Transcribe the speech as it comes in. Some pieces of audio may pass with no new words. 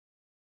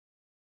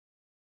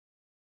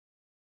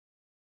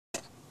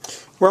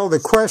Well, the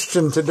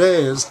question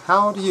today is,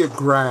 how do you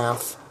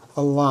graph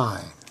a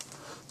line?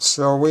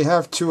 So we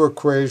have two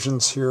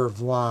equations here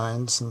of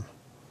lines, and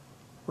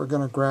we're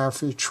going to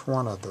graph each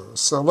one of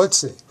those. So let's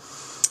see.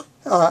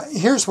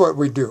 Here's what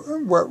we do.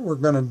 What we're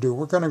going to do.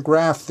 We're going to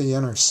graph the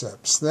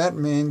intercepts. That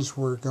means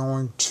we're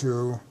going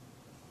to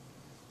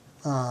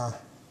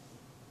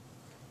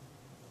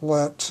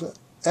let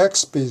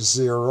x be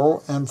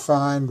 0 and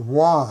find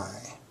y.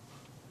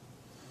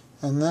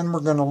 And then we're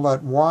going to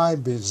let y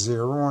be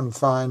 0 and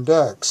find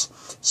x.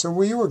 So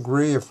will you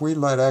agree if we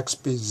let x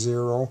be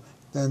 0,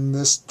 then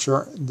this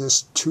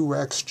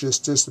 2x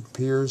just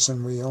disappears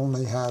and we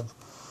only have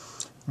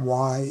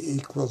y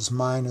equals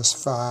minus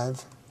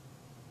 5?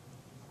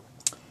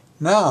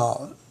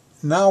 Now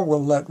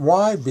we'll let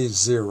y be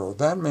 0.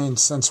 That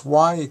means since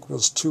y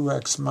equals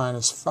 2x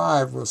minus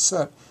 5, we'll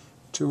set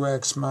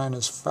 2x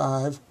minus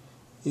 5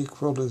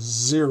 equal to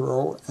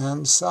 0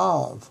 and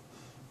solve.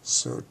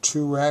 So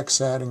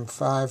 2x adding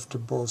 5 to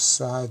both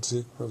sides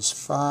equals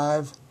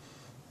 5.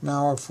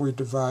 Now if we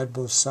divide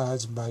both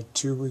sides by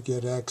 2, we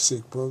get x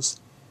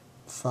equals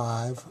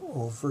 5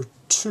 over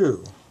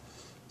 2.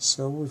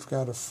 So we've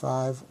got a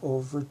 5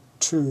 over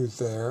 2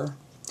 there.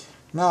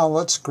 Now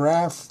let's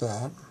graph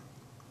that.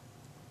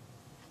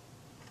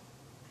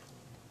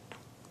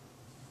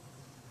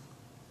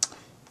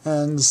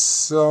 And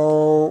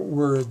so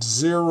we're at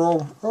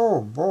 0.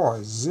 Oh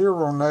boy,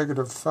 0,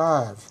 negative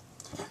 5.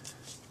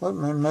 Let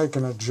me make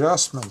an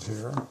adjustment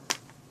here.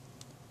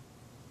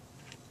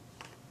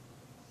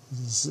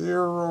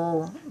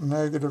 0,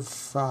 negative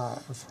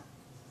 5.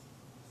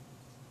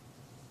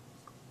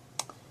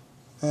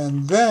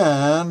 And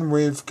then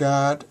we've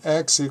got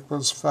x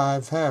equals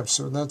 5 halves.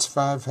 So that's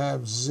 5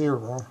 halves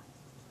 0.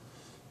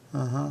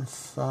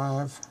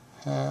 5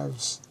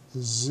 halves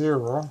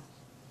 0.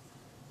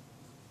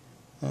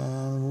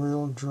 And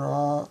we'll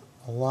draw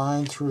a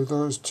line through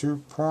those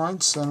 2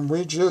 points, and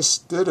we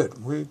just did it.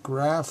 We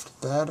graphed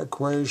that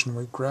equation.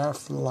 We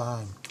graphed the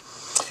line.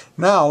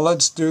 Now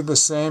let's do the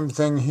same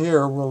thing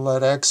here. We'll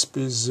let x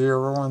be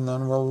 0, and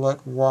then we'll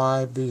let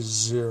y be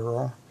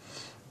 0.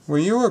 Will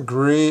you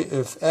agree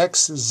if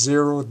x is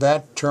 0,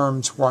 that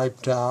term's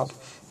wiped out,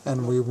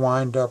 and we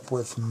wind up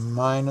with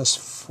minus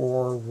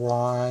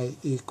 4y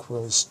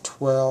equals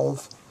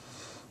 12.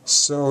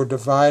 So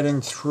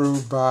dividing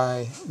through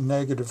by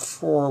negative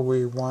 4,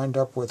 we wind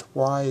up with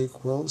y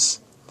equals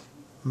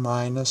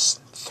minus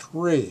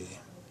 3.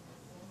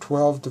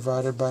 12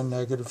 divided by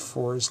negative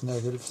 4 is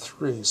negative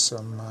 3, so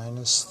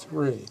minus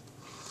 3.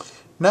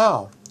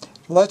 Now,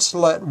 let's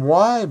let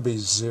y be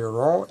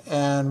 0,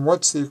 and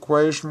what's the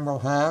equation we'll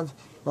have?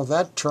 Well,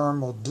 that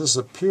term will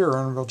disappear,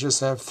 and we'll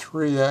just have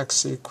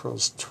 3x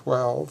equals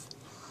 12.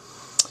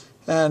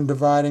 And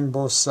dividing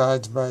both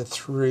sides by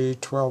 3,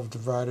 12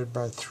 divided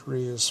by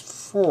 3 is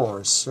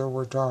 4. So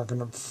we're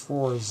talking of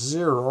 4,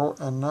 0.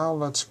 And now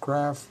let's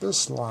graph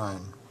this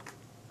line.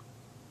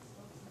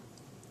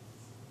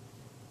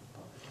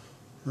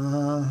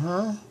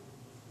 And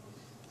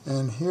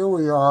here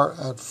we are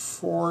at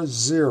 4,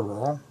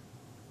 0.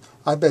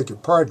 I beg your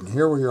pardon.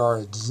 Here we are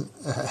at,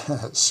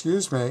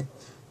 excuse me,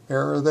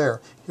 error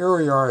there. Here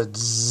we are at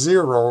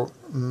 0,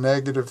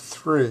 negative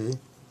 3.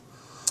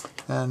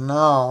 And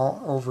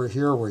now, over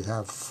here we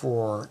have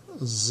 4,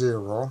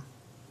 0.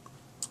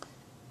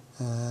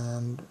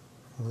 And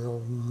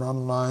we'll run a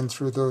line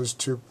through those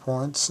 2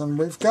 points, and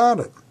we've got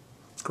it.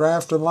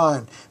 Graphed a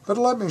line. But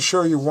let me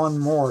show you one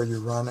more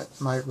you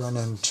might run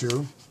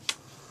into,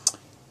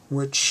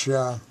 which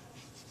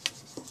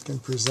can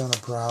present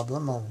a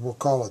problem. We'll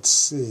call it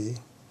C.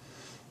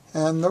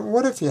 And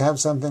what if you have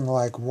something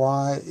like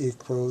y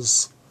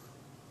equals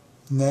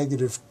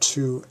negative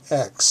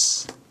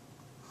 2x?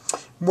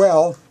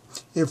 Well,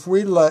 if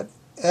we let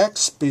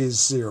x be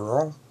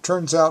 0,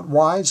 turns out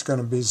y is going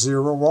to be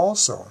 0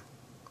 also.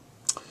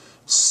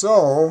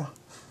 So,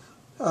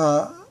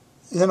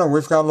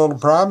 we've got a little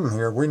problem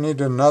here. We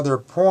need another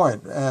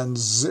point, and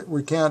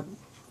we can't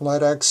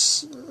let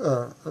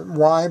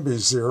y be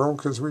 0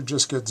 because we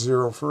just get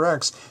 0 for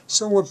x.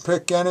 So we'll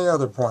pick any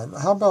other point.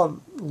 How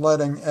about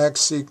letting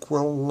x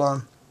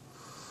equal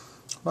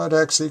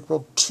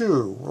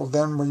 2? Well,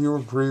 then will you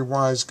agree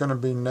y is going to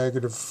be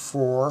negative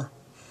 4?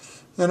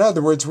 In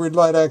other words, we'd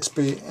let x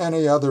be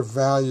any other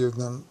value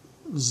than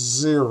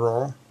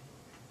 0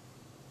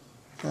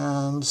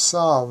 and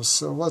solve.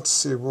 So let's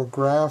see, we'll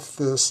graph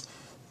this.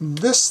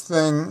 This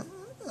thing,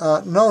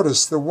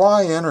 notice the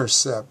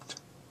y-intercept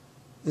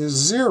is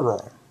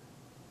 0.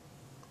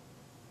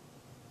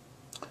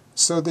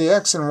 So the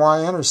x and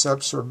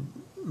y-intercepts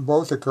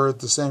both occur at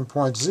the same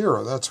point,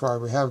 0. That's why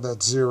we have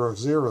that 0,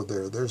 0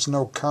 there. There's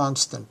no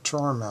constant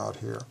term out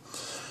here.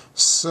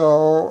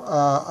 So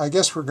I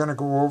guess we're going to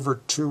go over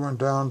 2 and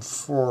down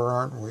 4,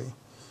 aren't we?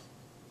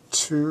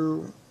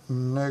 2,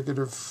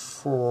 negative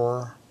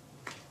 4,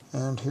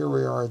 and here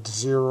we are at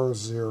 0,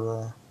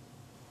 0.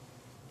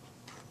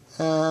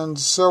 And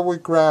so we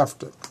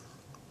graphed it.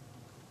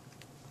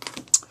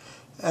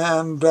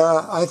 And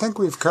I think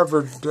we've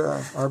covered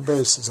our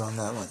bases on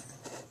that one.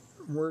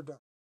 We're done.